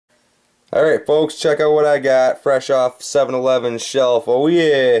Alright folks, check out what I got fresh off 7-Eleven shelf. Oh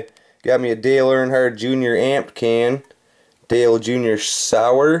yeah! Got me a Dale Earnhardt Jr. amped can. Dale Jr.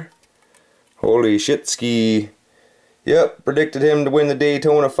 Sour. Holy shit ski. Yep, predicted him to win the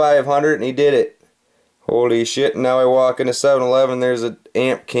Daytona 500 and he did it. Holy shit, now I walk into 7-Eleven, there's an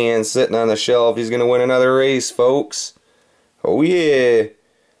amp can sitting on the shelf. He's gonna win another race, folks. Oh yeah!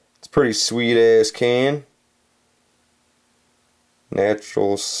 It's a pretty sweet ass can.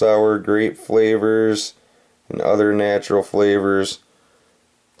 Natural sour grape flavors and other natural flavors.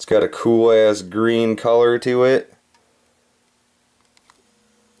 It's got a cool ass green color to it.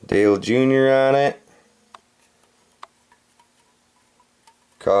 Dale Jr. on it.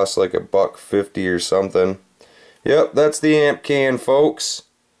 Costs like $1.50 or something. Yep, that's the amp can, folks.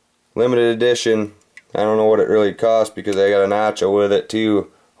 Limited edition. I don't know what it really costs because I got a nacho with it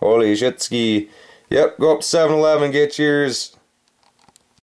too. Holy shit ski. Yep, go up to 7-Eleven, get yours.